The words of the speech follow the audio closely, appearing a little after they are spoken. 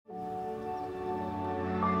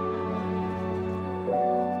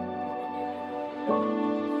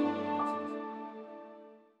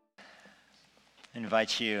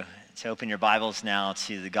invite you to open your Bibles now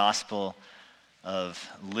to the Gospel of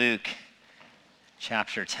Luke,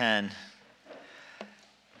 chapter 10.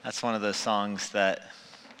 That's one of those songs that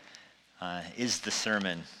is the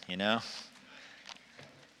sermon, you know?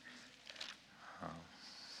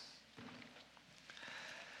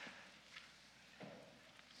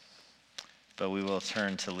 But we will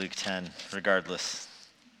turn to Luke 10 regardless.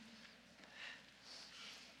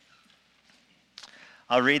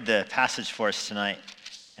 I'll read the passage for us tonight,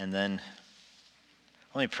 and then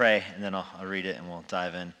let me pray, and then I'll read it, and we'll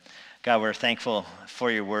dive in. God, we're thankful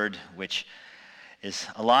for your word, which is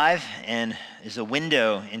alive and is a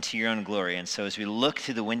window into your own glory. And so as we look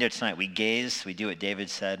through the window tonight, we gaze, we do what David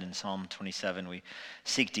said in Psalm 27. We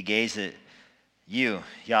seek to gaze at you,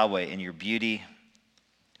 Yahweh, in your beauty.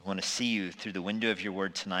 We want to see you through the window of your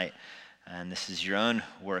word tonight. And this is your own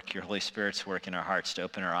work, your Holy Spirit's work in our hearts to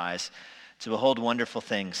open our eyes, to behold wonderful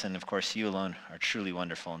things. And of course, you alone are truly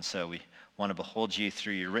wonderful. And so we want to behold you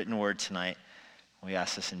through your written word tonight. We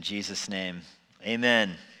ask this in Jesus' name.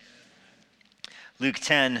 Amen. Luke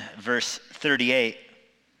 10, verse 38.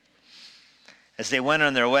 As they went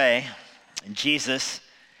on their way, Jesus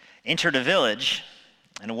entered a village,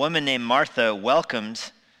 and a woman named Martha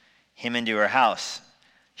welcomed him into her house.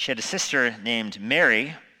 She had a sister named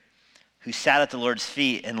Mary who sat at the Lord's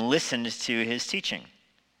feet and listened to his teaching.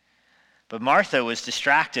 But Martha was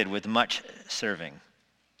distracted with much serving.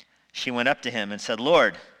 She went up to him and said,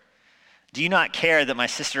 "Lord, do you not care that my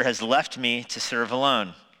sister has left me to serve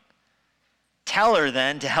alone? Tell her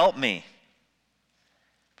then to help me."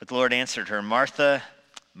 But the Lord answered her, "Martha,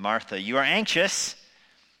 Martha, you are anxious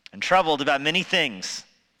and troubled about many things,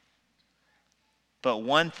 but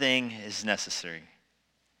one thing is necessary.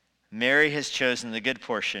 Mary has chosen the good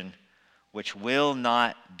portion, which will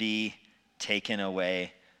not be taken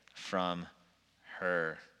away from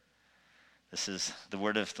her." This is the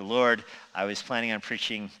word of the Lord. I was planning on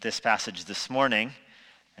preaching this passage this morning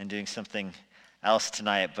and doing something else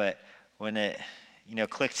tonight, but when it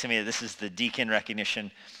clicked to me that this is the deacon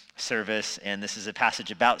recognition service and this is a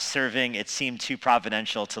passage about serving, it seemed too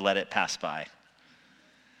providential to let it pass by.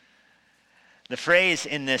 The phrase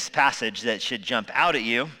in this passage that should jump out at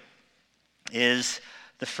you is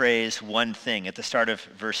the phrase "one thing" at the start of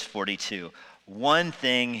verse 42. One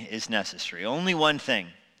thing is necessary, only one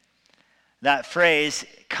thing. That phrase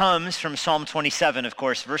comes from Psalm 27, of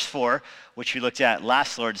course, verse 4, which we looked at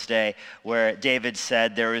last Lord's Day, where David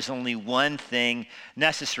said there is only one thing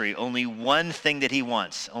necessary, only one thing that he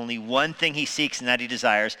wants, only one thing he seeks and that he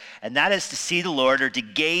desires, and that is to see the Lord, or to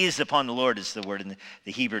gaze upon the Lord is the word in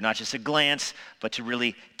the Hebrew, not just a glance, but to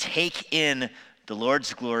really take in the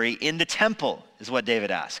Lord's glory in the temple is what David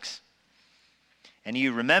asks. And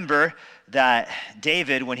you remember that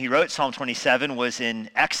David, when he wrote Psalm 27, was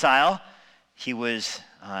in exile. He was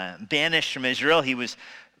banished from Israel. He was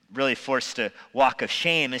really forced to walk of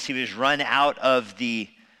shame as he was run out of the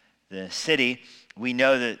city. We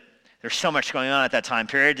know that there's so much going on at that time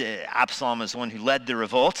period. Absalom was the one who led the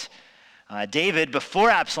revolt. David,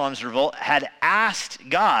 before Absalom's revolt, had asked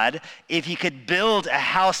God if he could build a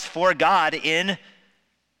house for God in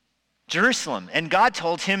Jerusalem. And God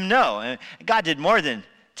told him no. And God did more than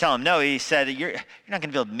tell him no. He said, you're not going to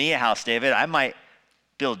build me a house, David. I might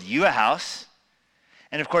build you a house.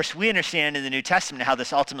 And of course, we understand in the New Testament how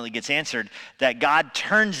this ultimately gets answered, that God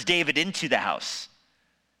turns David into the house.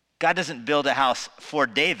 God doesn't build a house for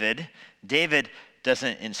David. David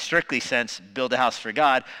doesn't, in strictly sense, build a house for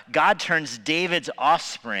God. God turns David's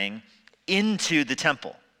offspring into the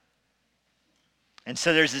temple. And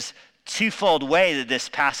so there's this twofold way that this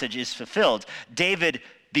passage is fulfilled. David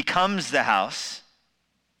becomes the house,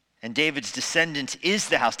 and David's descendant is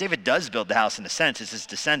the house. David does build the house in a sense. It's his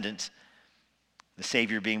descendant, the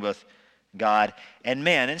Savior being both God and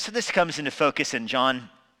man. And so this comes into focus in John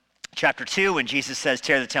chapter 2 when Jesus says,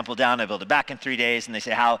 "Tear the temple down, I build it back in 3 days." And they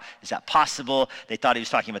say, "How is that possible?" They thought he was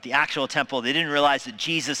talking about the actual temple. They didn't realize that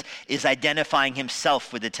Jesus is identifying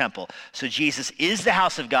himself with the temple. So Jesus is the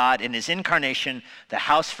house of God in his incarnation. The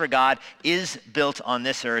house for God is built on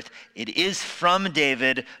this earth. It is from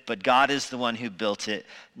David, but God is the one who built it,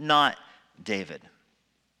 not David.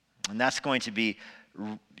 And that's going to be,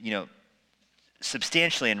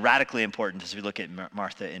 substantially and radically important as we look at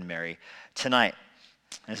Martha and Mary tonight.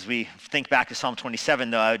 As we think back to Psalm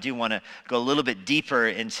 27, though, I do want to go a little bit deeper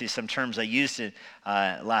into some terms I used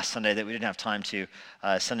last Sunday that we didn't have time to.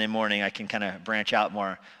 Sunday morning, I can kind of branch out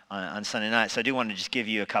more on Sunday night. So I do want to just give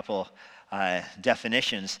you a couple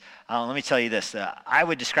definitions. Let me tell you this. I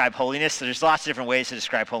would describe holiness. There's lots of different ways to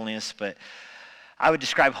describe holiness, but I would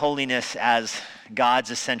describe holiness as God's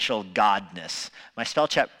essential godness. My spell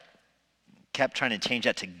check kept trying to change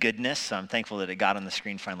that to goodness, so I'm thankful that it got on the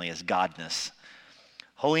screen finally as godness.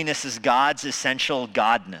 Holiness is God's essential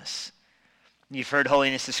godness. You've heard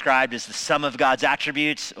holiness described as the sum of God's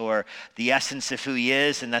attributes or the essence of who he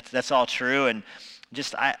is, and that's all true. And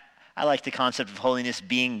just I like the concept of holiness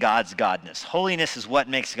being God's godness. Holiness is what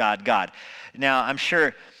makes God God. Now, I'm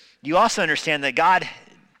sure you also understand that God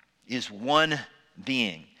is one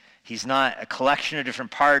being. He's not a collection of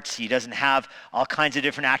different parts. He doesn't have all kinds of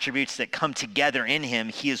different attributes that come together in him.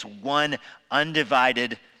 He is one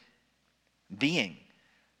undivided being.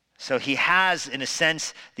 So he has, in a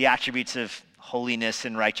sense, the attributes of holiness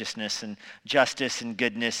and righteousness and justice and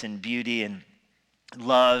goodness and beauty and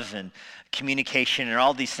love and communication and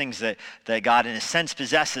all these things that God in a sense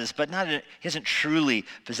possesses, but he doesn't truly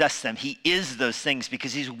possess them. He is those things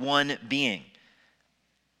because he's one being.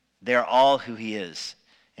 They're all who he is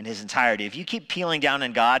in his entirety. If you keep peeling down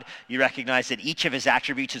on God, you recognize that each of his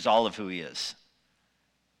attributes is all of who he is.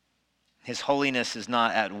 His holiness is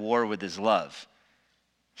not at war with his love.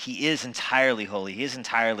 He is entirely holy. He is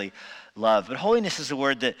entirely love. But holiness is a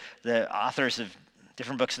word that the authors of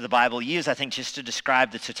different books of the Bible use, I think, just to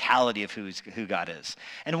describe the totality of who God is.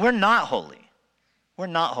 And we're not holy. We're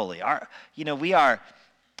not holy. We are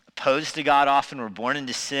opposed to God often. We're born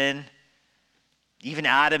into sin. Even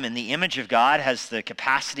Adam, in the image of God, has the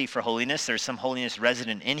capacity for holiness. There's some holiness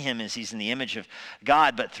resident in him as he's in the image of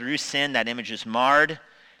God, but through sin, that image is marred.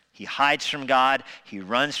 He hides from God. He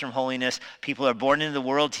runs from holiness. People are born into the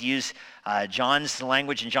world, to use John's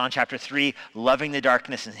language in John chapter 3, loving the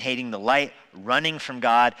darkness and hating the light, running from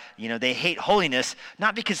God. They hate holiness,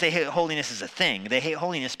 not because they hate holiness as a thing. They hate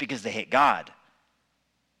holiness because they hate God.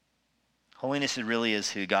 Holiness really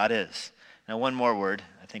is who God is. Now, one more word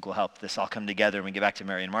I think will help this all come together when we get back to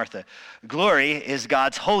Mary and Martha. Glory is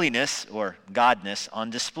God's holiness or godness on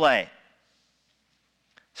display.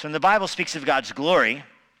 So when the Bible speaks of God's glory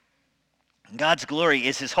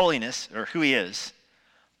is his holiness, or who he is,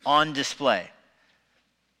 on display.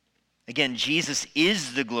 Again, Jesus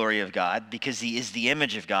is the glory of God because he is the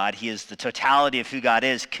image of God. He is the totality of who God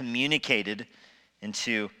is, communicated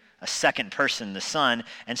into a second person, the Son.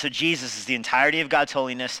 And so Jesus is the entirety of God's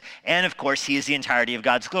holiness, and of course, he is the entirety of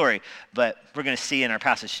God's glory. But we're going to see in our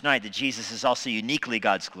passage tonight that Jesus is also uniquely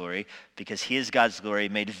God's glory because he is God's glory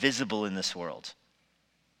made visible in this world.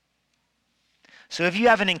 So if you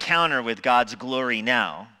have an encounter with God's glory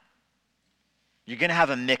now, you're going to have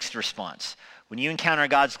a mixed response. When you encounter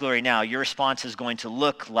God's glory now, your response is going to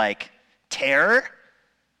look like terror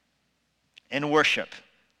and worship.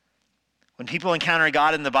 When people encounter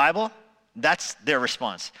God in the Bible, that's their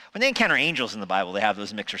response. When they encounter angels in the Bible, they have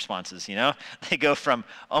those mixed responses, They go from,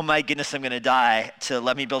 oh my goodness, I'm going to die, to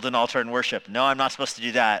let me build an altar and worship. No, I'm not supposed to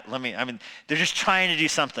do that. They're just trying to do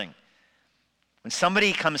something. When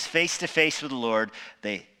somebody comes face to face with the Lord,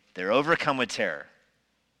 they're overcome with terror,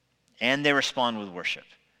 and they respond with worship.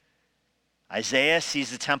 Isaiah sees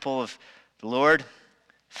the temple of the Lord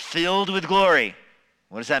filled with glory.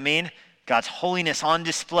 What does that mean? God's holiness on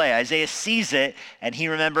display. Isaiah sees it, and he,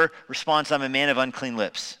 responds, I'm a man of unclean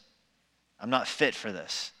lips. I'm not fit for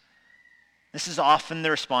this. This is often the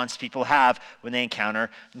response people have when they encounter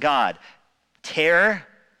God. Terror,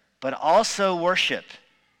 but also worship.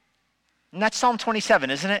 And that's Psalm 27,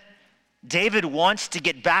 isn't it? David wants to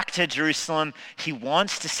get back to Jerusalem. He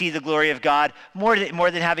wants to see the glory of God more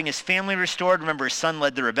than having his family restored. Remember, his son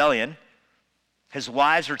led the rebellion. His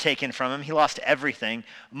wives were taken from him. He lost everything.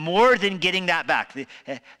 More than getting that back.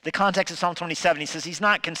 The context of Psalm 27, he says he's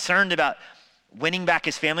not concerned about winning back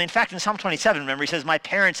his family. In fact, in Psalm 27, remember, he says, my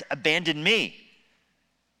parents abandoned me.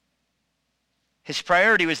 His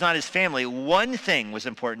priority was not his family. One thing was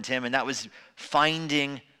important to him, and that was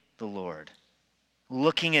finding the Lord,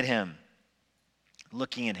 looking at him.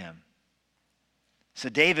 So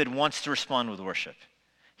David wants to respond with worship.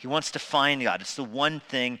 He wants to find God. It's the one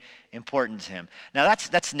thing important to him. Now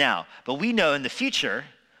that's now, but we know in the future,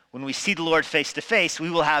 when we see the Lord face to face,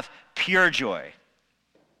 we will have pure joy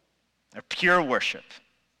or pure worship.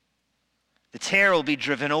 The terror will be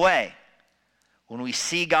driven away. When we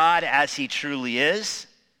see God as he truly is,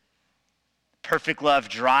 perfect love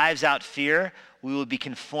drives out fear. We will be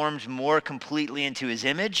conformed more completely into his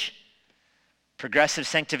image. Progressive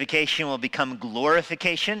sanctification will become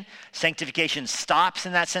glorification. Sanctification stops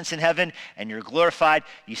in that sense in heaven, and you're glorified.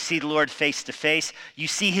 You see the Lord face to face. You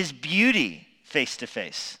see his beauty face to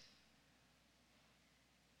face.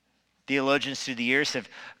 Theologians through the years have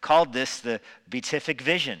called this the beatific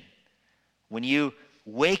vision. When you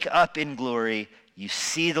wake up in glory, you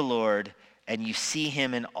see the Lord, and you see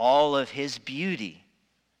him in all of his beauty,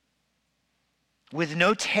 with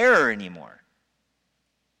no terror anymore.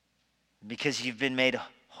 because you've been made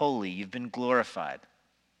holy, you've been glorified.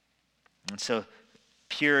 And so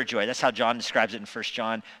pure joy, that's how John describes it in 1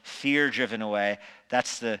 John, fear driven away.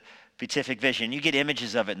 That's the beatific vision. You get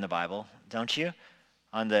images of it in the Bible, don't you?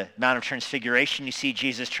 On the Mount of Transfiguration, you see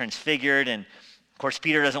Jesus transfigured, and of course,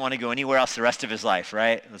 Peter doesn't want to go anywhere else the rest of his life,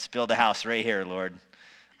 right? Let's build a house right here, Lord.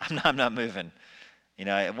 I'm not moving. You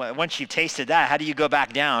know, once you've tasted that, how do you go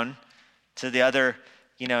back down to the other,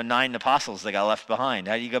 9 apostles that got left behind?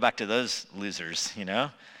 How do you go back to those losers, You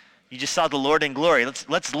just saw the Lord in glory.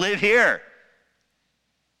 Let's live here.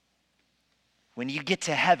 When you get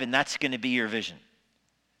to heaven, that's going to be your vision.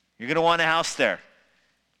 You're going to want a house there.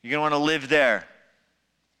 You're going to want to live there.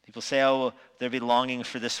 People say, oh, will there be longing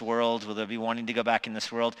for this world? Will there be wanting to go back in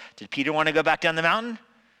this world? Did Peter want to go back down the mountain?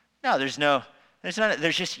 No, there's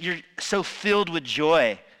just, you're so filled with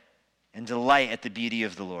joy and delight at the beauty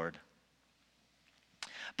of the Lord.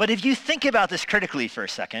 But if you think about this critically for a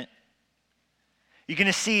second, you're going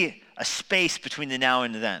to see a space between the now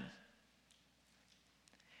and the then.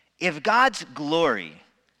 If God's glory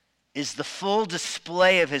is the full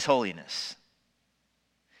display of his holiness,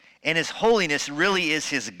 and his holiness really is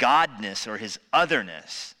his godness or his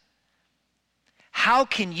otherness, how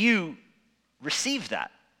can you receive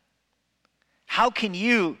that? How can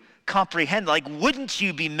you comprehend? Like, wouldn't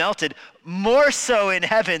you be melted more so in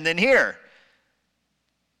heaven than here?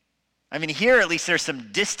 I mean, here at least there's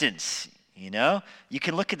some distance, You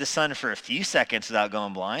can look at the sun for a few seconds without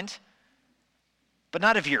going blind, but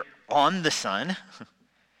not if you're on the sun.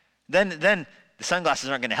 Then the sunglasses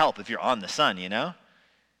aren't going to help if you're on the sun,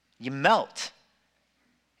 You melt.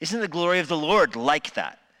 Isn't the glory of the Lord like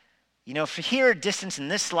that? For here, distance in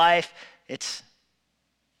this life, it's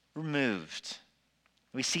removed.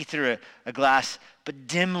 We see through a glass, but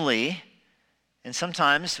dimly. And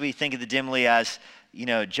sometimes we think of the dimly as,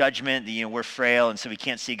 judgment, we're frail, and so we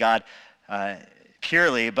can't see God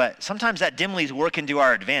purely. But sometimes that dimly is working to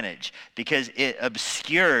our advantage because it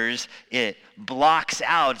obscures, it blocks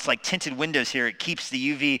out. It's like tinted windows here. It keeps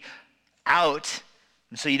the UV out.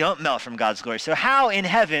 And so you don't melt from God's glory. So how in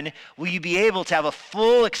heaven will you be able to have a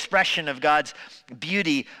full expression of God's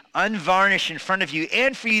beauty unvarnished in front of you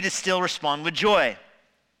and for you to still respond with joy?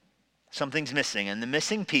 Something's missing. And the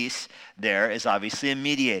missing piece there is obviously a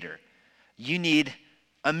mediator. You need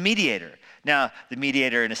a mediator. Now, the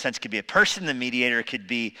mediator, in a sense, could be a person. The mediator could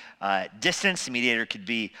be distance. The mediator could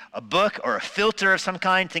be a book or a filter of some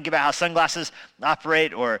kind. Think about how sunglasses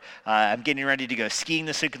operate. Or I'm getting ready to go skiing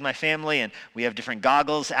this week with my family, and we have different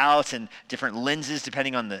goggles out and different lenses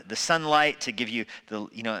depending on the sunlight to give you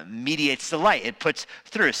it mediates the light. It puts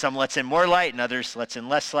through. Some lets in more light, and others lets in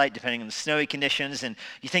less light depending on the snowy conditions. And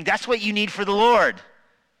you think that's what you need for the Lord.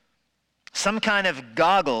 Some kind of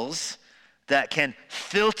goggles that can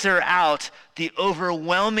filter out the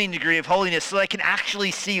overwhelming degree of holiness so I can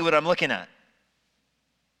actually see what I'm looking at.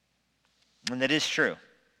 And that is true.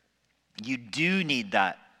 You do need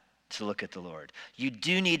that to look at the Lord. You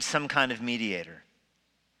do need some kind of mediator.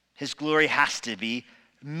 His glory has to be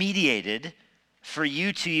mediated for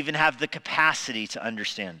you to even have the capacity to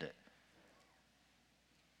understand it.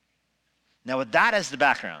 Now, with that as the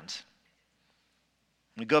background,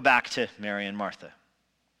 we go back to Mary and Martha.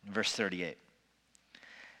 Verse 38.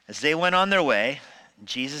 As they went on their way,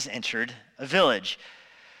 Jesus entered a village.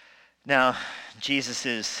 Now, Jesus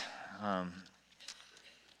is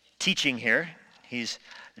teaching here. He's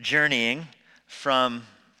journeying from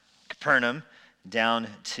Capernaum down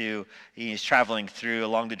to, he's traveling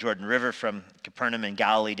along the Jordan River from Capernaum in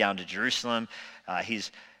Galilee down to Jerusalem.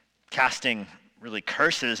 He's casting really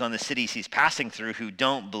curses on the cities he's passing through who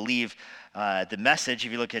don't believe the message.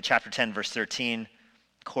 If you look at chapter 10, verse 13,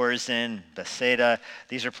 Chorazin, Bethsaida,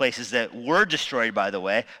 these are places that were destroyed, by the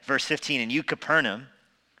way. Verse 15, and you, Capernaum,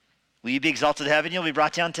 will you be exalted to heaven? You'll be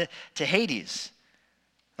brought down to Hades.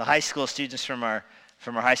 The high school students from our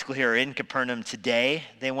high school here are in Capernaum today.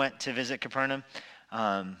 They went to visit Capernaum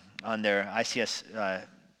on their ICS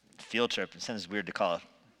field trip. It sounds weird to call it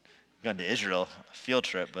going to Israel a field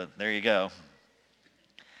trip, but there you go.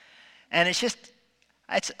 And it's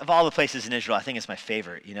of all the places in Israel, I think it's my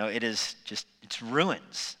favorite. It is just, it's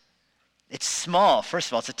ruins. It's small. First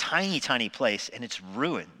of all, it's a tiny, tiny place, and it's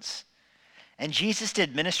ruins. And Jesus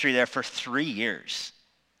did ministry there for 3 years.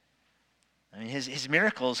 I mean, his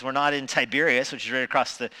miracles were not in Tiberias, which is right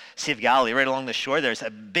across the Sea of Galilee, right along the shore. There's a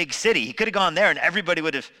big city. He could have gone there, and everybody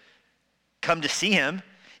would have come to see him.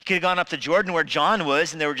 He could have gone up to Jordan where John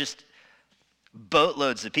was, and there were just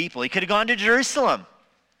boatloads of people. He could have gone to Jerusalem.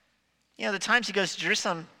 The times he goes to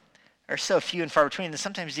Jerusalem are so few and far between that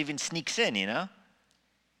sometimes he even sneaks in, And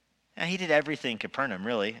And he did everything in Capernaum,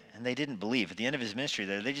 really, and they didn't believe. At the end of his ministry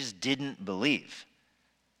there, they just didn't believe.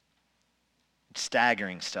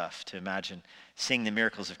 Staggering stuff to imagine seeing the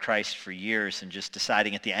miracles of Christ for years and just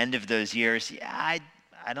deciding at the end of those years, I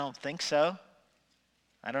don't think so.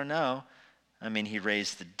 I don't know. I mean, he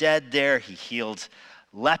raised the dead there. He healed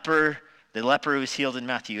leper. The leper who was healed in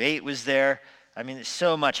Matthew 8 was there. I mean,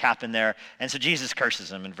 so much happened there. And so Jesus curses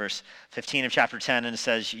him in verse 15 of chapter 10 and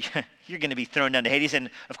says, you're going to be thrown down to Hades. And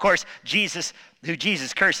of course, Jesus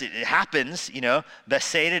cursed, it happens,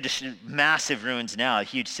 Bethsaida, massive ruins now, a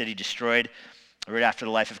huge city destroyed right after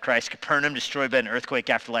the life of Christ. Capernaum destroyed by an earthquake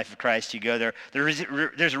after the life of Christ. You go there. There's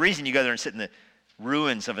a reason you go there and sit in the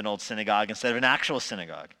ruins of an old synagogue instead of an actual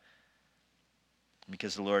synagogue.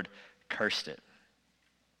 Because the Lord cursed it.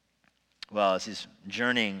 Well, as he's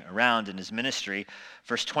journeying around in his ministry,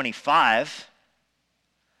 verse 25,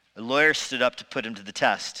 a lawyer stood up to put him to the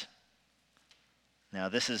test. Now,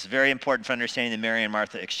 this is very important for understanding the Mary and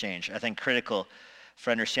Martha exchange. I think critical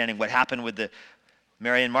for understanding what happened with the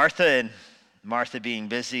Mary and Martha, and Martha being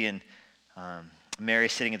busy and Mary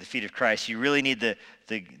sitting at the feet of Christ. You really need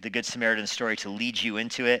the Good Samaritan story to lead you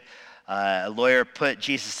into it. A lawyer put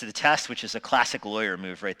Jesus to the test, which is a classic lawyer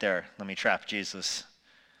move right there. Let me trap Jesus.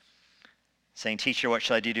 Saying, teacher, what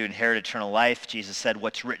shall I do to inherit eternal life? Jesus said,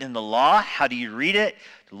 what's written in the law? How do you read it?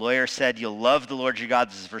 The lawyer said, you'll love the Lord your God,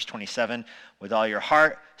 this is verse 27, with all your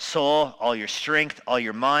heart, soul, all your strength, all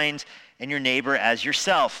your mind, and your neighbor as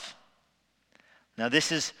yourself. Now,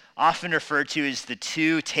 this is often referred to as the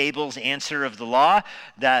two tables answer of the law,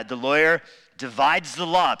 that the lawyer divides the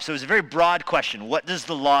law up. So it's a very broad question. What does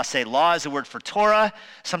the law say? Law is a word for Torah.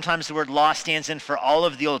 Sometimes the word law stands in for all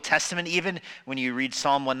of the Old Testament even. When you read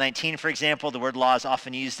Psalm 119, for example, the word law is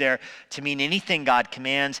often used there to mean anything God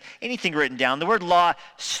commands, anything written down. The word law,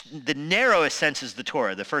 the narrowest sense is the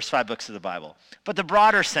Torah, the first 5 books of the Bible. But the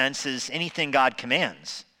broader sense is anything God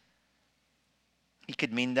commands. He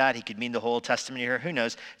could mean that. He could mean the whole Testament here. Who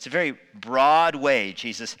knows? It's a very broad way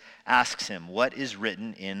Jesus asks him, what is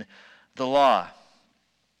written in the law?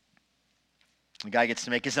 The guy gets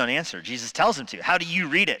to make his own answer. Jesus tells him to. How do you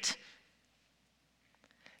read it?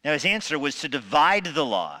 Now, his answer was to divide the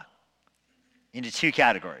law into 2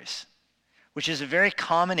 categories, which is a very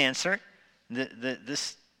common answer.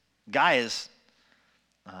 This guy is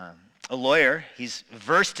a lawyer. He's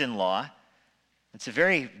versed in law. It's a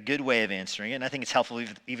very good way of answering it, and I think it's helpful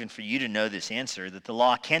even for you to know this answer, that the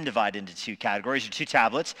law can divide into 2 categories, or 2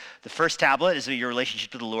 tablets. The first tablet is your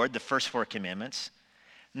relationship to the Lord, the first 4 commandments.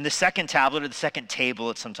 And the second tablet, or the second table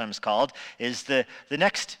it's sometimes called, is the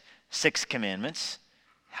next 6 commandments,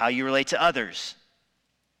 how you relate to others.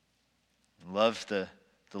 Love the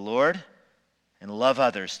Lord and love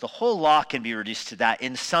others. The whole law can be reduced to that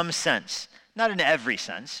in some sense. Not in every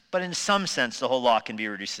sense, but in some sense the whole law can be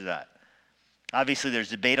reduced to that. Obviously, there's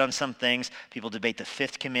debate on some things. People debate the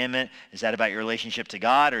 5th commandment. Is that about your relationship to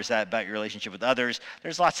God, or is that about your relationship with others?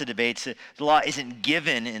 There's lots of debates. The law isn't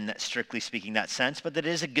given in that, strictly speaking, that sense, but that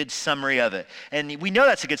is a good summary of it. And we know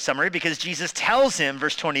that's a good summary because Jesus tells him,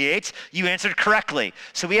 verse 28, you answered correctly.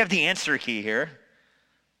 So we have the answer key here.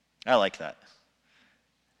 I like that.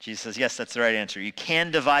 Jesus says, yes, that's the right answer. You can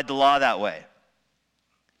divide the law that way.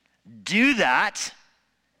 Do that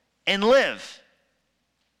and live.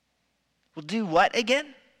 Well, do what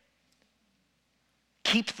again?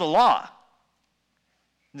 Keep the law.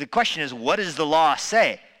 The question is, what does the law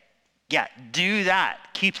say? Yeah, do that.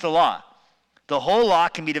 Keep the law. The whole law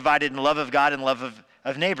can be divided in love of God and love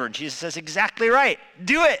of neighbor. And Jesus says, exactly right.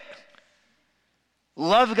 Do it.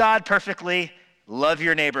 Love God perfectly. Love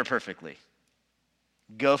your neighbor perfectly.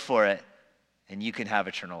 Go for it, and you can have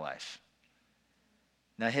eternal life.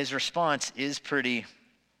 Now, his response is pretty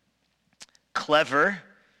clever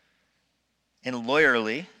and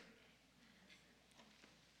lawyerly.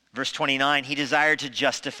 Verse 29, he desired to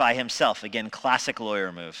justify himself. Again, classic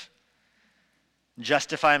lawyer move.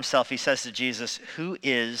 Justify himself, he says to Jesus, who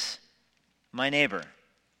is my neighbor?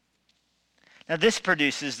 Now, this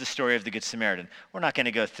produces the story of the Good Samaritan. We're not going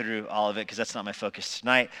to go through all of it because that's not my focus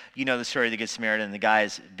tonight. You know the story of the Good Samaritan. The guy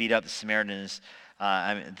is beat up. The Samaritan is,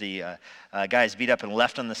 guy is beat up and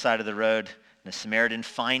left on the side of the road. And the Samaritan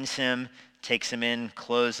finds him, takes him in,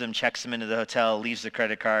 clothes him, checks him into the hotel, leaves the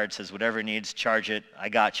credit card, says whatever he needs, charge it, I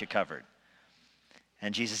got you covered.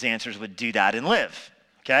 And Jesus answers with do that and live,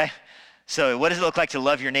 okay? So what does it look like to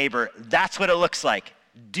love your neighbor? That's what it looks like.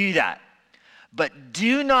 Do that. But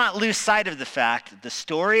do not lose sight of the fact that the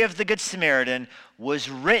story of the Good Samaritan was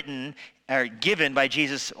written or given by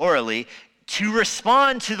Jesus orally to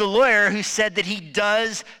respond to the lawyer who said that he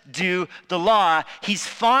does do the law. He's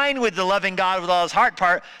fine with the loving God with all his heart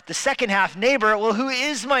part. The second half, neighbor, well, who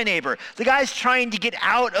is my neighbor? The guy's trying to get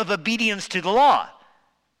out of obedience to the law,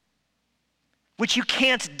 which you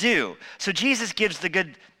can't do. So Jesus gives the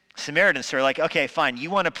Good Samaritan story, like, okay, fine, you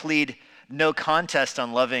want to plead no contest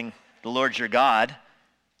on loving the Lord your God.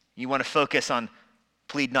 You want to focus on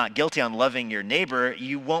plead not guilty on loving your neighbor.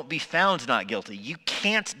 You won't be found not guilty. You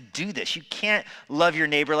can't do this. You can't love your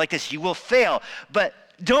neighbor like this. You will fail. But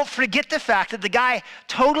don't forget the fact that the guy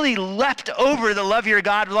totally leapt over the love your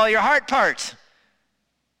God with all your heart part.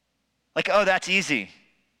 Like, oh, that's easy.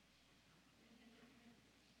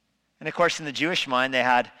 And of course, in the Jewish mind, they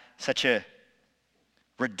had such a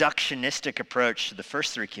reductionistic approach to the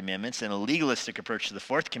first three commandments and a legalistic approach to the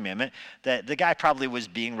fourth commandment that the guy probably was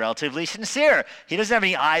being relatively sincere. He doesn't have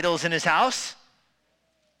any idols in his house.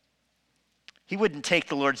 He wouldn't take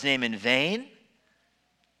the Lord's name in vain.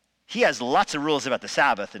 He has lots of rules about the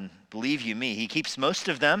Sabbath, and believe you me, he keeps most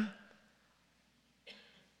of them.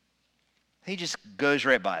 He just goes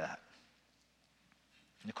right by that.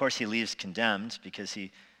 And of course, he leaves condemned because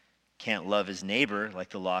he can't love his neighbor like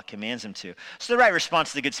the law commands him to. So the right response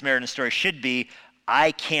to the Good Samaritan story should be,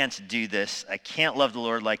 I can't do this. I can't love the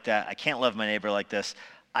Lord like that. I can't love my neighbor like this.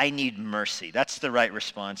 I need mercy. That's the right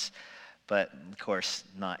response, but of course,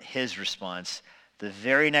 not his response. The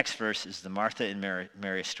very next verse is the Martha and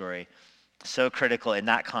Mary story. So critical in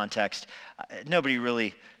that context. Nobody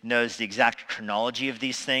really knows the exact chronology of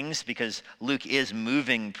these things because Luke is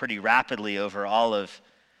moving pretty rapidly over all of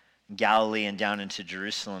Galilee and down into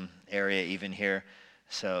Jerusalem area even here.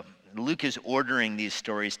 So Luke is ordering these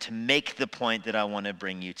stories to make the point that I want to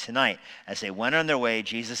bring you tonight. As they went on their way,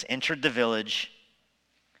 Jesus entered the village.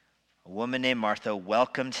 A woman named Martha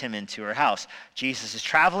welcomed him into her house. Jesus is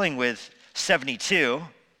traveling with 72.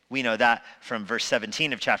 We know that from verse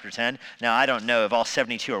 17 of chapter 10. Now, I don't know if all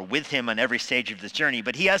 72 are with him on every stage of this journey,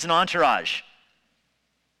 but he has an entourage.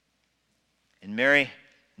 And Mary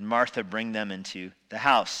and Martha bring them into the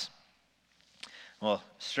house. Well,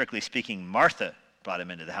 strictly speaking, Martha brought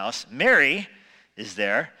him into the house. Mary is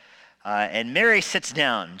there, and Mary sits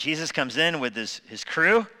down. Jesus comes in with his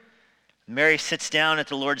crew. Mary sits down at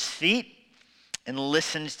the Lord's feet and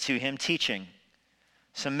listens to him teaching.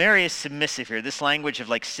 So Mary is submissive here. This language of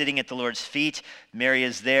like sitting at the Lord's feet, Mary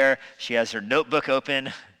is there. She has her notebook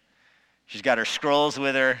open. She's got her scrolls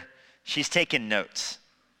with her. She's taking notes.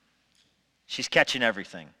 She's catching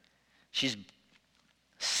everything. She's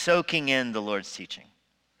soaking in the Lord's teaching.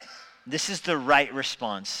 This is the right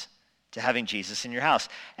response to having Jesus in your house.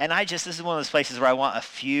 And this is one of those places where I want a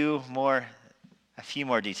few more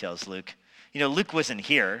details, Luke. You know, Luke wasn't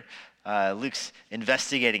here. Luke's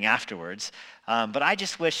investigating afterwards. But I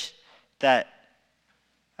just wish that,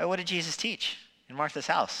 what did Jesus teach in Martha's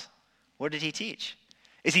house? What did he teach?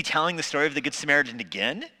 Is he telling the story of the Good Samaritan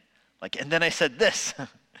again? And then I said this.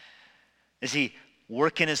 Is he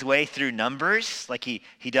working his way through Numbers like he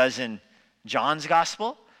does in John's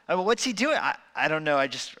gospel? What's he doing? I don't know. I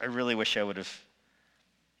really wish I would have.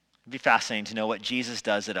 It'd be fascinating to know what Jesus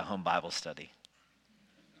does at a home Bible study.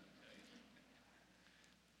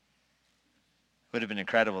 Would have been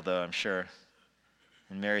incredible, though, I'm sure.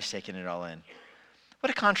 And Mary's taking it all in. What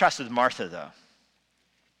a contrast with Martha, though.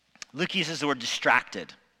 Luke uses the word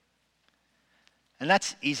distracted. And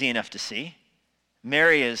that's easy enough to see.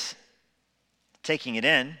 Mary is taking it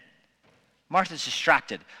in. Martha's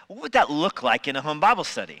distracted. What would that look like in a home Bible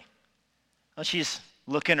study? Well, she's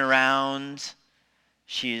looking around.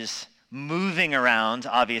 She's moving around,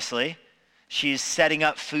 obviously. She's setting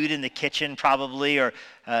up food in the kitchen, probably, or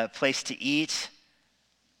a place to eat.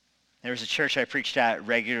 There was a church I preached at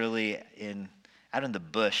regularly out in the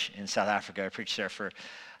bush in South Africa. I preached there for,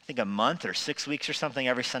 I think, a month or 6 weeks or something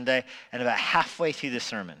every Sunday. And about halfway through the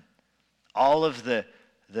sermon, all of the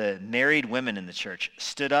married women in the church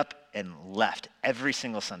stood up and left every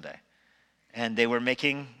single Sunday. And they were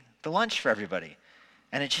making the lunch for everybody.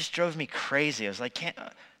 And it just drove me crazy. I was like,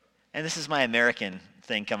 and this is my American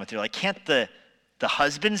thing coming through, can't the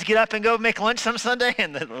husbands get up and go make lunch some Sunday?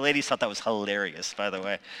 And the ladies thought that was hilarious, by the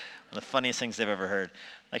way. One of the funniest things they've ever heard.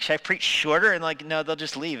 Should I preach shorter? And no, they'll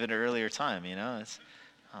just leave at an earlier time,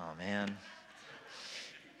 oh man.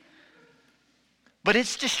 But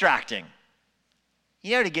it's distracting.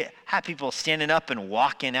 To have people standing up and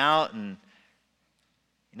walking out and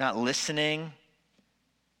not listening. And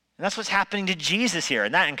that's what's happening to Jesus here.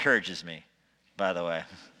 And that encourages me, by the way.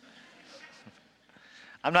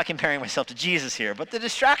 I'm not comparing myself to Jesus here, but the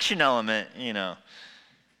distraction element,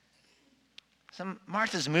 So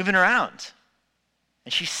Martha's moving around.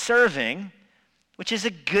 And she's serving. which is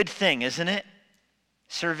a good thing, isn't it?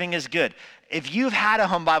 Serving is good. If you've had a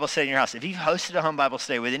home Bible study in your house, if you've hosted a home Bible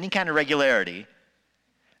study with any kind of regularity,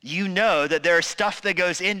 you know that there is stuff that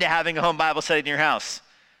goes into having a home Bible study in your house.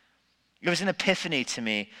 It was an epiphany to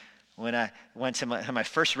me when I went to my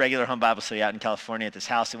first regular home Bible study out in California at this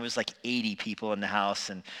house. It was like 80 people in the house,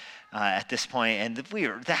 and at this point, and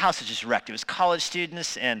the house was just wrecked. It was college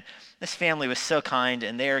students, and this family was so kind,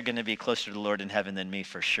 and they are going to be closer to the Lord in heaven than me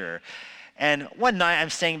for sure. And one night I'm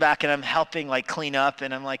staying back and I'm helping like clean up,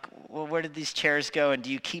 and I'm like, well, where did these chairs go? And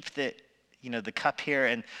do you keep the cup here?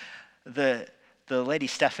 And the lady,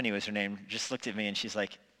 Stephanie was her name, just looked at me and she's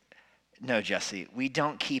like, no, Jesse, we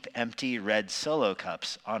don't keep empty red Solo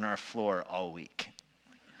cups on our floor all week.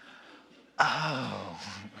 Oh,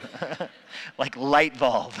 like light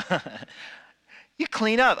bulb. You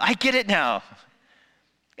clean up. I get it now.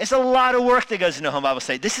 It's a lot of work that goes into home Bible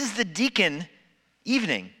study. This is the deacon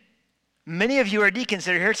evening. Many of you are deacons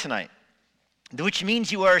that are here tonight, which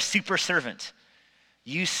means you are a super servant.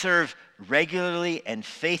 You serve regularly and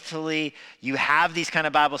faithfully. You have these kind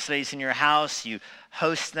of Bible studies in your house. You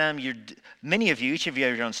host them. Many of you, each of you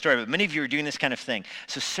have your own story, but many of you are doing this kind of thing.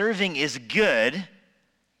 So serving is good,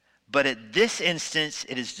 but at this instance,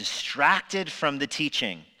 it is distracted from the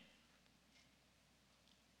teaching.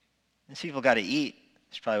 These people got to eat.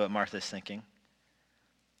 That's probably what Martha's thinking.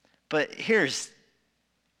 But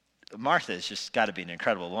Martha's just got to be an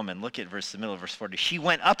incredible woman. Look at the middle of verse 40. She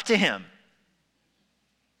went up to him.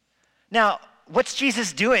 Now, what's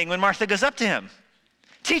Jesus doing when Martha goes up to him?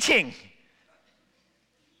 Teaching.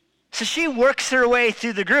 So she works her way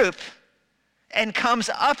through the group and comes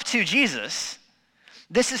up to Jesus.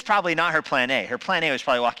 This is probably not her plan A. Her plan A was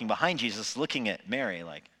probably walking behind Jesus, looking at Mary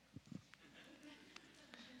like,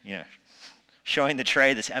 showing the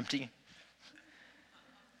tray that's empty.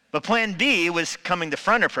 But plan B was coming the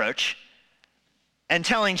front approach and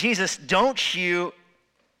telling Jesus, don't you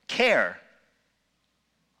care?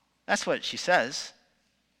 That's what she says.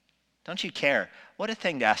 Don't you care? What a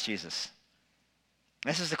thing to ask Jesus.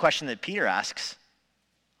 This is the question that Peter asks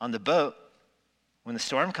on the boat when the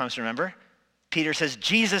storm comes, remember? Peter says,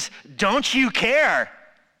 Jesus, don't you care?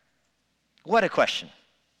 What a question.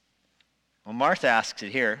 Well, Martha asks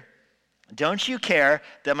it here. Don't you care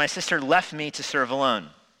that my sister left me to serve alone?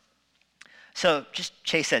 So just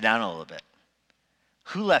chase that down a little bit.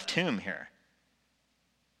 Who left whom here?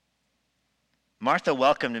 Martha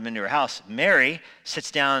welcomed him into her house. Mary sits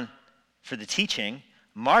down for the teaching.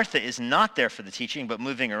 Martha is not there for the teaching, but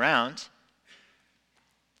moving around.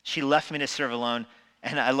 She left me to serve alone.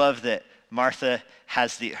 And I love that Martha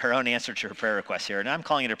has her own answer to her prayer request here. And I'm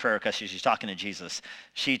calling it a prayer request because she's talking to Jesus.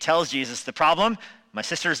 She tells Jesus the problem. My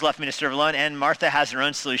sister has left me to serve alone. And Martha has her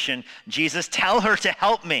own solution. Jesus, tell her to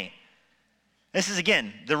help me. This is,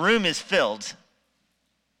 again, the room is filled.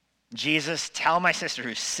 Jesus, tell my sister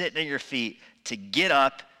who's sitting at your feet to get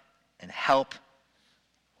up and help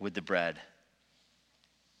with the bread.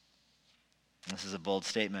 This is a bold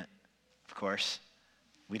statement, of course.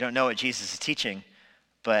 We don't know what Jesus is teaching,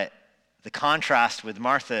 but the contrast with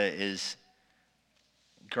Martha is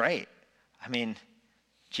great. I mean,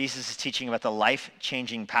 Jesus is teaching about the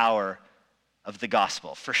life-changing power of the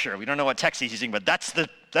gospel, for sure. We don't know what text he's using, but that's the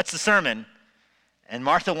sermon. And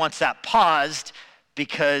Martha wants that paused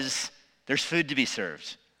because there's food to be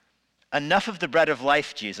served. Enough of the bread of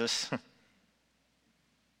life, Jesus.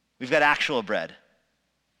 We've got actual bread.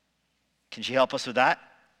 Can you help us with that?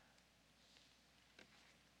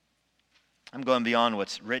 I'm going beyond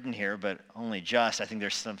what's written here, but only just. I think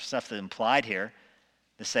there's some stuff that's implied here.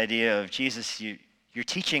 This idea of Jesus, your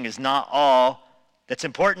teaching is not all that's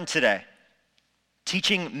important today.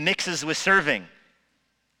 Teaching mixes with serving.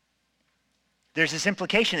 There's this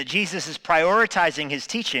implication that Jesus is prioritizing his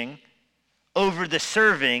teaching over the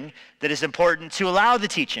serving that is important to allow the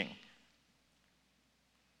teaching.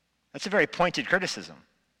 That's a very pointed criticism.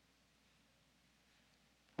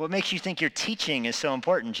 What makes you think your teaching is so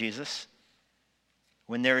important, Jesus,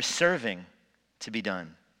 when there is serving to be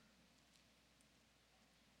done?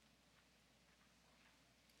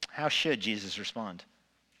 How should Jesus respond?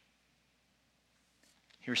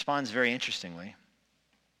 He responds very interestingly.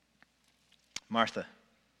 Martha.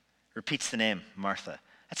 Repeats the name, Martha.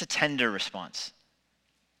 That's a tender response.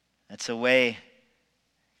 That's a way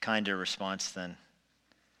kinder response than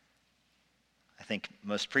I think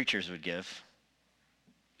most preachers would give.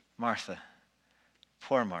 Martha,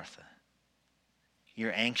 poor Martha.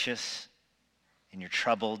 You're anxious and you're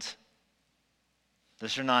troubled.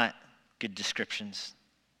 Those are not good descriptions.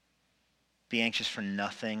 Be anxious for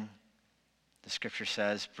nothing, the scripture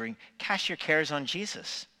says. Cast your cares on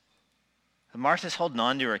Jesus. But Martha's holding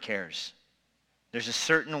on to her cares. There's a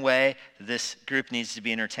certain way that this group needs to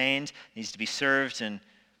be entertained, needs to be served, and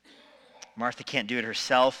Martha can't do it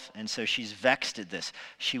herself, and so she's vexed at this.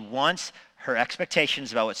 She wants her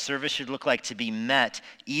expectations about what service should look like to be met,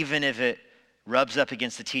 even if it rubs up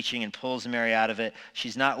against the teaching and pulls Mary out of it.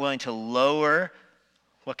 She's not willing to lower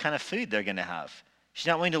what kind of food they're going to have. She's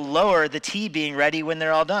not willing to lower the tea being ready when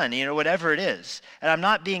they're all done, whatever it is. And I'm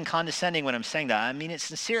not being condescending when I'm saying that. I mean it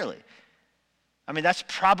sincerely. I mean, that's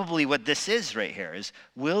probably what this is right here, is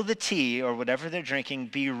will the tea or whatever they're drinking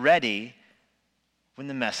be ready when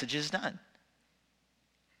the message is done?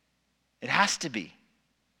 It has to be.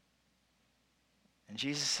 And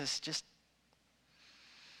Jesus says,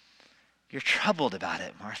 you're troubled about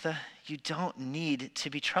it, Martha. You don't need to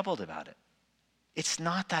be troubled about it. It's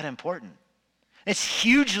not that important. It's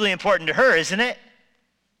hugely important to her, isn't it?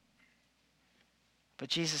 But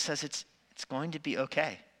Jesus says it's going to be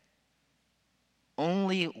okay.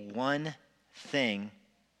 Only one thing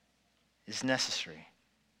is necessary.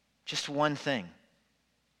 Just one thing.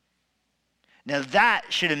 Now that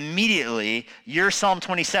should immediately, your Psalm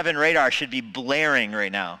 27 radar should be blaring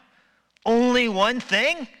right now. Only one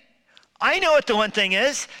thing? I know what the one thing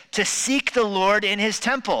is. To seek the Lord in his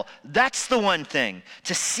temple. That's the one thing.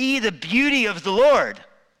 To see the beauty of the Lord.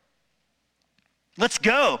 Let's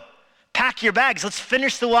go. Pack your bags. Let's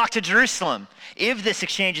finish the walk to Jerusalem. If this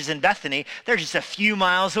exchange is in Bethany, they're just a few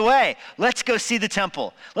miles away. Let's go see the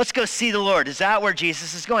temple. Let's go see the Lord. Is that where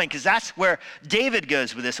Jesus is going? Because that's where David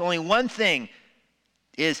goes with this. Only one thing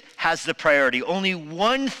has the priority. Only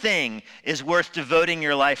one thing is worth devoting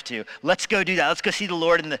your life to. Let's go do that. Let's go see the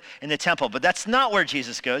Lord in the temple. But that's not where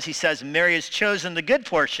Jesus goes. He says Mary has chosen the good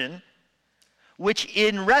portion, which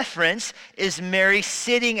in reference is Mary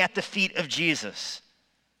sitting at the feet of Jesus.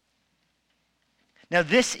 Now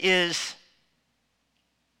this is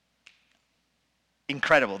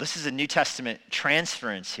incredible. This is a New Testament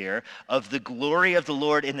transference here of the glory of the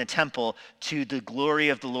Lord in the temple to the glory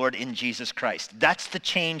of the Lord in Jesus Christ. That's the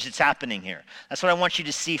change that's happening here. That's what I want you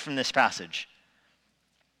to see from this passage.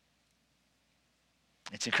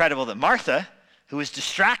 It's incredible that Martha, who is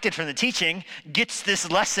distracted from the teaching, gets this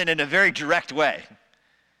lesson in a very direct way.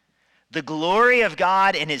 The glory of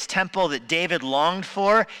God in his temple that David longed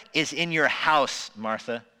for is in your house,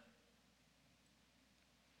 Martha.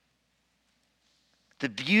 The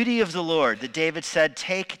beauty of the Lord that David said,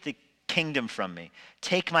 take the kingdom from me.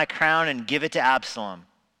 Take my crown and give it to Absalom.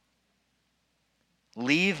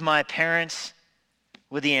 Leave my parents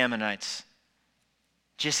with the Ammonites.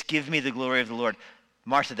 Just give me the glory of the Lord.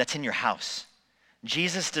 Martha, that's in your house.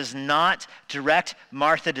 Jesus does not direct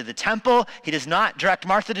Martha to the temple. He does not direct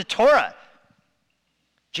Martha to Torah.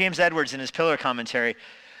 James Edwards in his Pillar commentary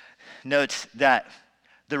notes that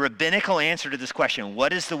the rabbinical answer to this question,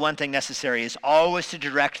 what is the one thing necessary, is always to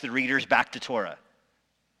direct the readers back to Torah.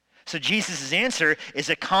 So Jesus' answer is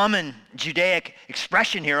a common Judaic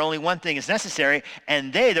expression here, only one thing is necessary,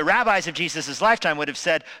 and the rabbis of Jesus' lifetime, would have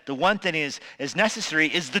said the one thing is necessary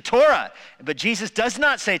is the Torah. But Jesus does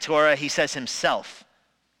not say Torah, he says himself.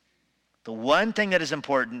 The one thing that is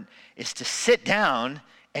important is to sit down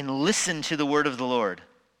and listen to the word of the Lord.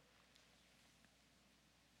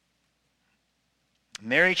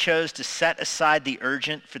 Mary chose to set aside the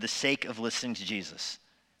urgent for the sake of listening to Jesus.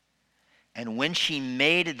 And when she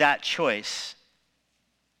made that choice,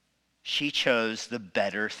 she chose the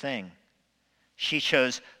better thing. She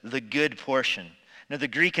chose the good portion. Now, the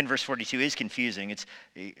Greek in verse 42 is confusing.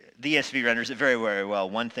 The ESV renders it very, very well.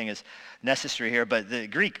 One thing is necessary here, but the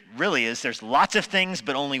Greek really is there's lots of things,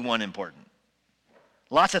 but only one important.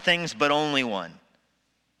 Lots of things, but only one.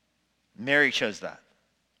 Mary chose that.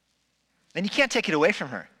 And you can't take it away from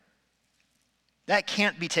her. That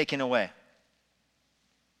can't be taken away.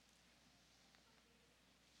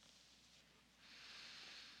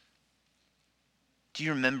 Do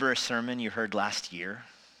you remember a sermon you heard last year?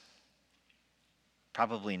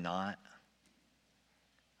 Probably not.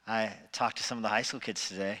 I talked to some of the high school kids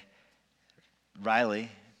today. Riley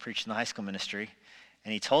preached in the high school ministry,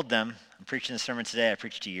 and he told them, I'm preaching the sermon today I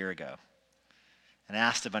preached a year ago. And I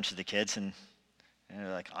asked a bunch of the kids, and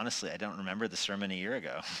they're like, honestly, I don't remember the sermon a year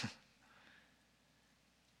ago.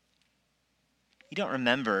 You don't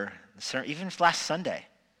remember the sermon, even last Sunday.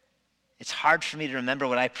 It's hard for me to remember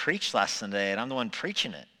what I preached last Sunday, and I'm the one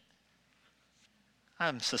preaching it.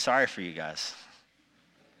 I'm so sorry for you guys.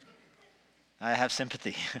 I have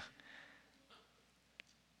sympathy.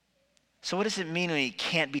 So what does it mean when it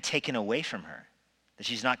can't be taken away from her? That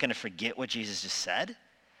she's not going to forget what Jesus just said?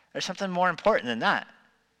 There's something more important than that.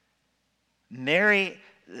 Mary,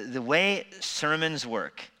 the way sermons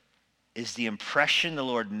work is the impression the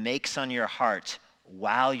Lord makes on your heart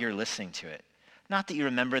while you're listening to it. Not that you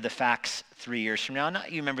remember the facts 3 years from now, not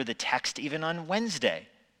that you remember the text even on Wednesday,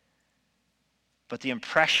 but the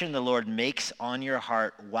impression the Lord makes on your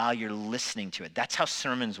heart while you're listening to it. That's how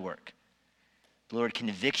sermons work. The Lord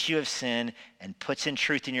convicts you of sin and puts in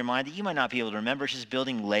truth in your mind that you might not be able to remember. It's just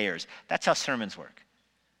building layers. That's how sermons work.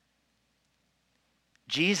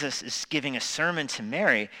 Jesus is giving a sermon to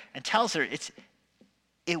Mary and tells her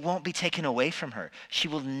it won't be taken away from her. She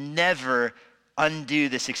will never undo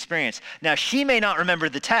this experience. Now, she may not remember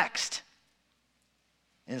the text,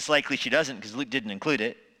 and it's likely she doesn't because Luke didn't include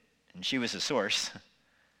it, and she was the source.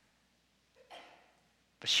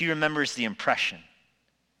 But she remembers the impression.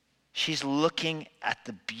 She's looking at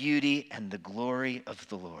the beauty and the glory of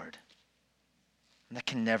the Lord. And that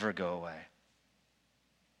can never go away.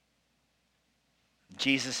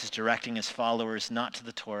 Jesus is directing his followers not to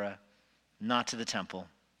the Torah, not to the temple,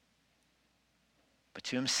 but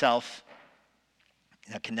to himself.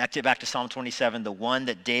 Now, connect it back to Psalm 27. The one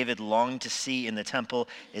that David longed to see in the temple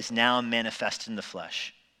is now manifest in the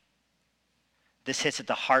flesh. This hits at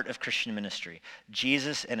the heart of Christian ministry.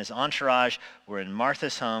 Jesus and his entourage were in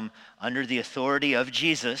Martha's home under the authority of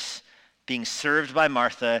Jesus, being served by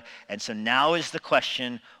Martha. And so now is the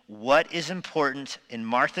question, what is important in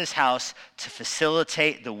Martha's house to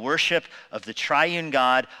facilitate the worship of the triune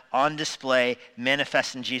God on display,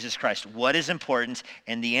 manifest in Jesus Christ? What is important?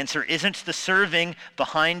 And the answer isn't the serving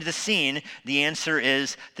behind the scene. The answer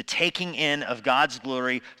is the taking in of God's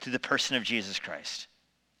glory through the person of Jesus Christ.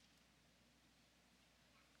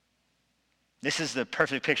 This is the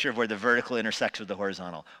perfect picture of where the vertical intersects with the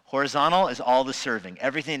horizontal. Horizontal is all the serving,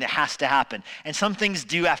 everything that has to happen. And some things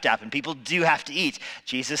do have to happen. People do have to eat.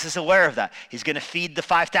 Jesus is aware of that. He's going to feed the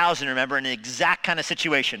 5,000, remember, in an exact kind of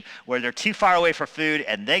situation where they're too far away for food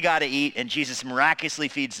and they got to eat, and Jesus miraculously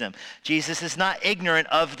feeds them. Jesus is not ignorant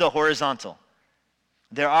of the horizontal.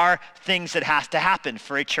 There are things that have to happen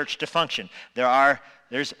for a church to function.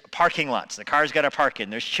 There's parking lots. The cars got to park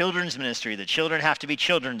in. There's children's ministry. The children have to be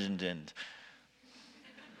childrened.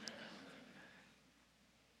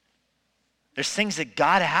 There's things that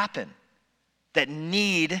got to happen that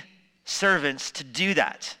need servants to do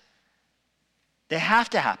that. They have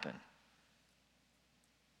to happen.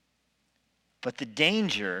 But the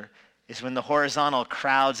danger is when the horizontal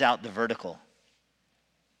crowds out the vertical.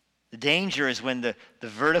 The danger is when the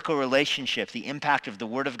vertical relationship, the impact of the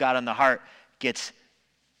Word of God on the heart, gets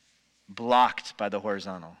blocked by the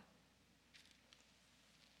horizontal.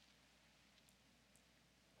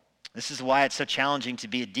 This is why it's so challenging to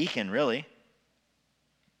be a deacon, really.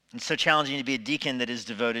 It's so challenging to be a deacon that is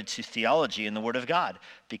devoted to theology and the Word of God,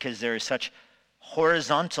 because there is such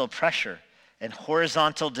horizontal pressure and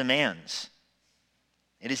horizontal demands.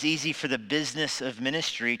 It is easy for the business of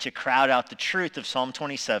ministry to crowd out the truth of Psalm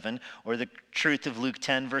 27 or the truth of Luke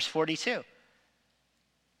 10, verse 42.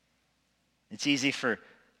 It's easy for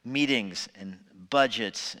meetings and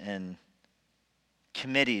budgets and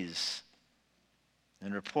committees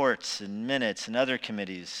and reports and minutes and other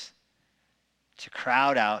committees to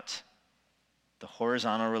crowd out the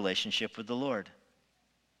horizontal relationship with the Lord.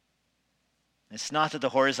 It's not that the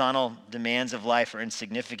horizontal demands of life are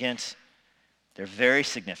insignificant. They're very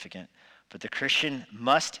significant. But the Christian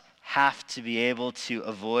must have to be able to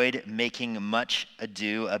avoid making much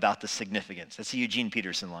ado about the significance. That's a Eugene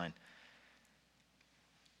Peterson line.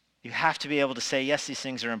 You have to be able to say, yes, these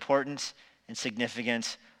things are important and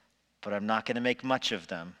significant, but I'm not going to make much of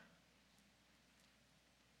them.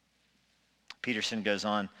 Peterson goes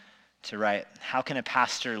on to write, how can a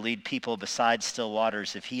pastor lead people beside still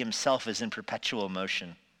waters if he himself is in perpetual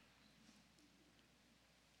motion?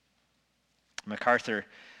 MacArthur,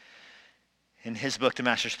 in his book, The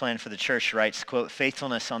Master's Plan for the Church, writes, quote,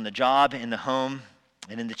 faithfulness on the job, in the home,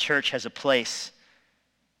 and in the church has a place,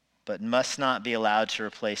 but must not be allowed to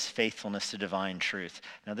replace faithfulness to divine truth.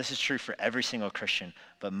 Now, this is true for every single Christian,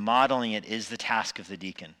 but modeling it is the task of the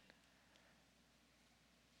deacon.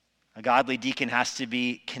 A godly deacon has to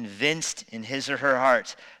be convinced in his or her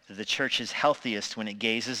heart that the church is healthiest when it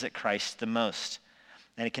gazes at Christ the most.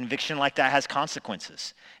 And a conviction like that has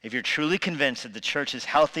consequences. If you're truly convinced that the church is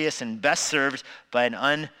healthiest and best served by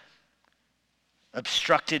an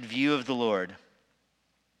unobstructed view of the Lord,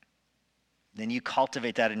 then you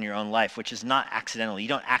cultivate that in your own life, which is not accidental. You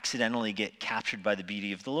don't accidentally get captured by the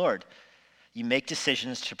beauty of the Lord. You make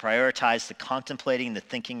decisions to prioritize the contemplating, the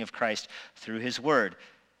thinking of Christ through his word.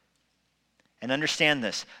 And understand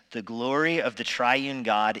this, the glory of the triune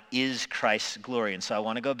God is Christ's glory. And so I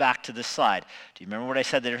want to go back to this slide. Do you remember what I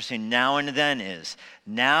said the difference between now and then is?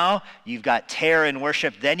 Now you've got terror and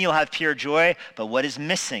worship, then you'll have pure joy, but what is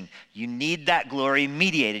missing? You need that glory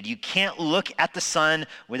mediated. You can't look at the sun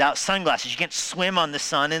without sunglasses. You can't swim on the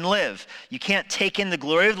sun and live. You can't take in the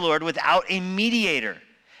glory of the Lord without a mediator.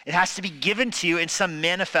 It has to be given to you in some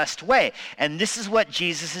manifest way. And this is what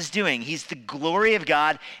Jesus is doing. He's the glory of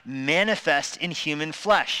God manifest in human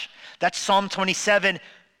flesh. That's Psalm 27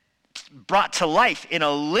 brought to life, in a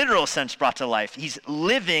literal sense brought to life. He's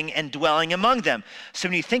living and dwelling among them. So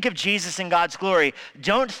when you think of Jesus and God's glory,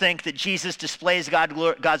 don't think that Jesus displays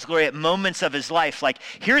God's glory at moments of his life. Like,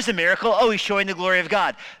 here's a miracle, oh, he's showing the glory of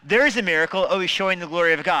God. There's a miracle, oh, he's showing the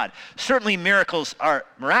glory of God. Certainly miracles are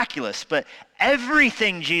miraculous, but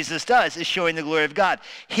everything Jesus does is showing the glory of God.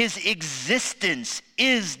 His existence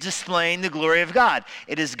is displaying the glory of God.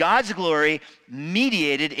 It is God's glory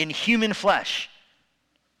mediated in human flesh.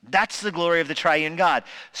 That's the glory of the triune God.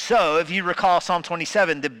 So if you recall Psalm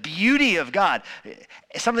 27, the beauty of God,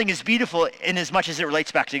 something is beautiful in as much as it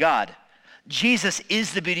relates back to God. Jesus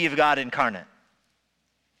is the beauty of God incarnate.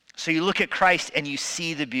 So you look at Christ and you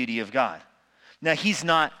see the beauty of God. Now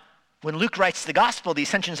when Luke writes the gospel, the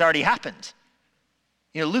ascension's already happened.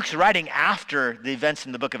 Luke's writing after the events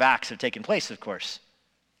in the book of Acts have taken place, of course.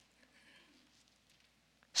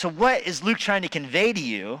 So what is Luke trying to convey to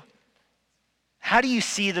you? How do you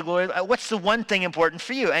see the glory? What's the one thing important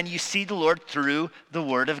for you? And you see the Lord through the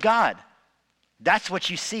Word of God. That's what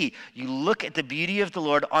you see. You look at the beauty of the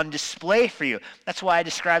Lord on display for you. That's why I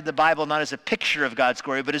describe the Bible not as a picture of God's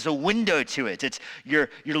glory, but as a window to it. You're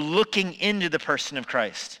looking into the person of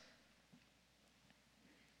Christ.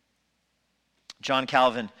 John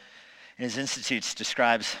Calvin, in his Institutes,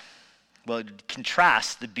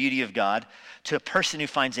 contrasts the beauty of God to a person who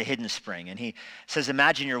finds a hidden spring. And he says,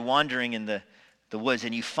 imagine you're wandering in the woods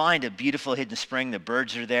and you find a beautiful hidden spring. The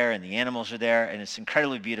birds are there and the animals are there, and it's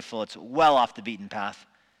incredibly beautiful. It's well off the beaten path.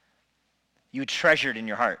 You would treasure it in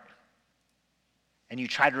your heart. And you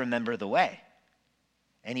try to remember the way.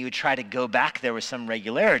 And you would try to go back there with some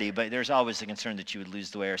regularity, but there's always the concern that you would lose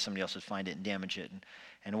the way or somebody else would find it and damage it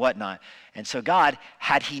and whatnot. And so God,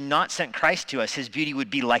 had he not sent Christ to us, his beauty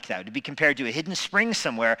would be like that. It would be compared to a hidden spring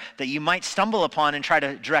somewhere that you might stumble upon and try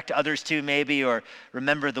to direct others to maybe, or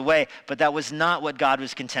remember the way. But that was not what God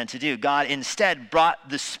was content to do. God instead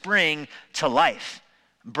brought the spring to life,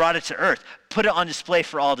 brought it to earth, put it on display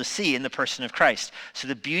for all to see in the person of Christ. So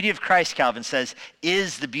the beauty of Christ, Calvin says,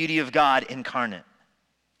 is the beauty of God incarnate.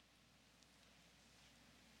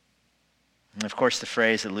 And of course, the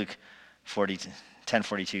phrase that Luke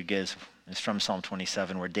 10:42 gives is from Psalm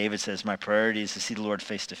 27, where David says, my priority is to see the Lord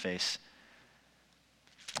face to face.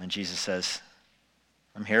 And Jesus says,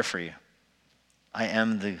 I'm here for you. I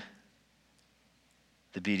am the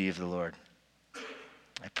beauty of the Lord.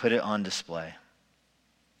 I put it on display.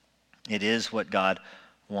 It is what God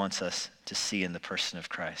wants us to see in the person of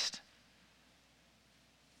Christ.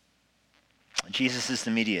 Jesus is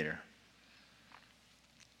the mediator.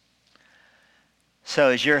 So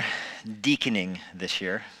as you're deaconing this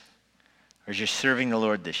year, or as you're serving the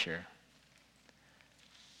Lord this year,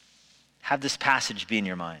 have this passage be in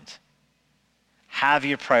your mind. Have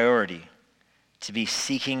your priority to be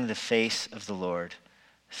seeking the face of the Lord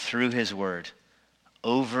through his word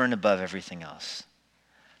over and above everything else.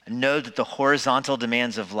 And know that the horizontal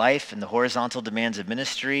demands of life and the horizontal demands of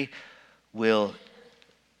ministry will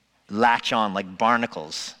latch on like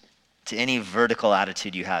barnacles to any vertical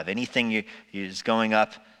attitude you have. Anything is going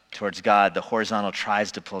up towards God, the horizontal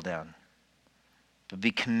tries to pull down. But be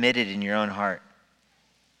committed in your own heart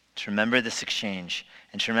to remember this exchange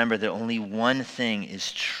and to remember that only one thing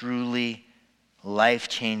is truly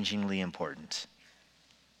life-changingly important.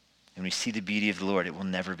 And when we see the beauty of the Lord, it will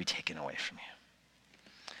never be taken away from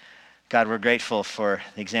you. God, we're grateful for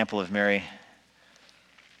the example of Mary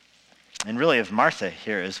and really of Martha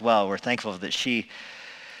here as well. We're thankful that she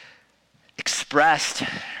expressed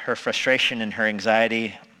her frustration and her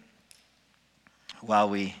anxiety while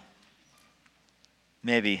we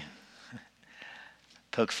maybe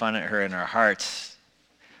poke fun at her in our hearts.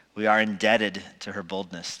 We are indebted to her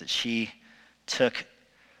boldness, that she took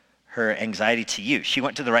her anxiety to you. She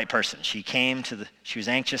went to the right person. She was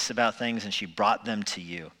anxious about things and she brought them to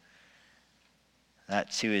you.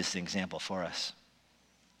 That too is the example for us.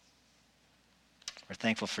 We're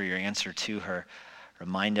thankful for your answer to her.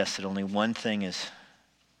 Remind us that only one thing is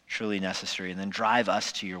truly necessary, and then drive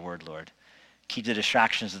us to your word, Lord. Keep the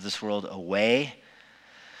distractions of this world away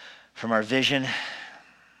from our vision,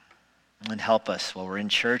 and help us while we're in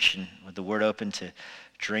church and with the word open to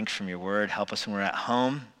drink from your word. Help us when we're at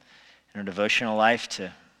home in our devotional life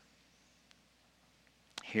to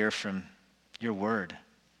hear from your word.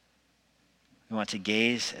 We want to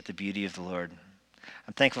gaze at the beauty of the Lord.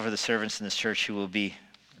 I'm thankful for the servants in this church who will be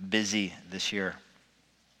busy this year.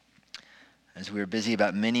 As we are busy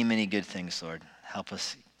about many, many good things, Lord, help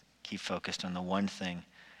us keep focused on the one thing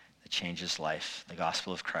that changes life, the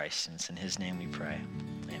gospel of Christ. And it's in his name we pray.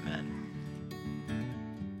 Amen.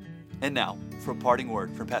 And now, for a parting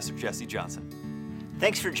word from Pastor Jesse Johnson.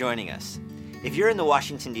 Thanks for joining us. If you're in the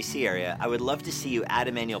Washington, D.C. area, I would love to see you at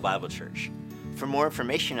Emmanuel Bible Church. For more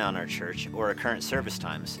information on our church or our current service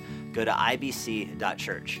times, go to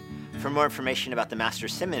ibc.church. For more information about the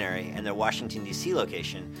Master's Seminary and their Washington, D.C.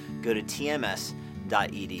 location, go to tms.edu.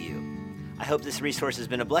 I hope this resource has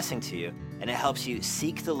been a blessing to you, and it helps you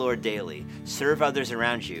seek the Lord daily, serve others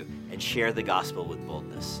around you, and share the gospel with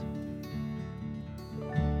boldness.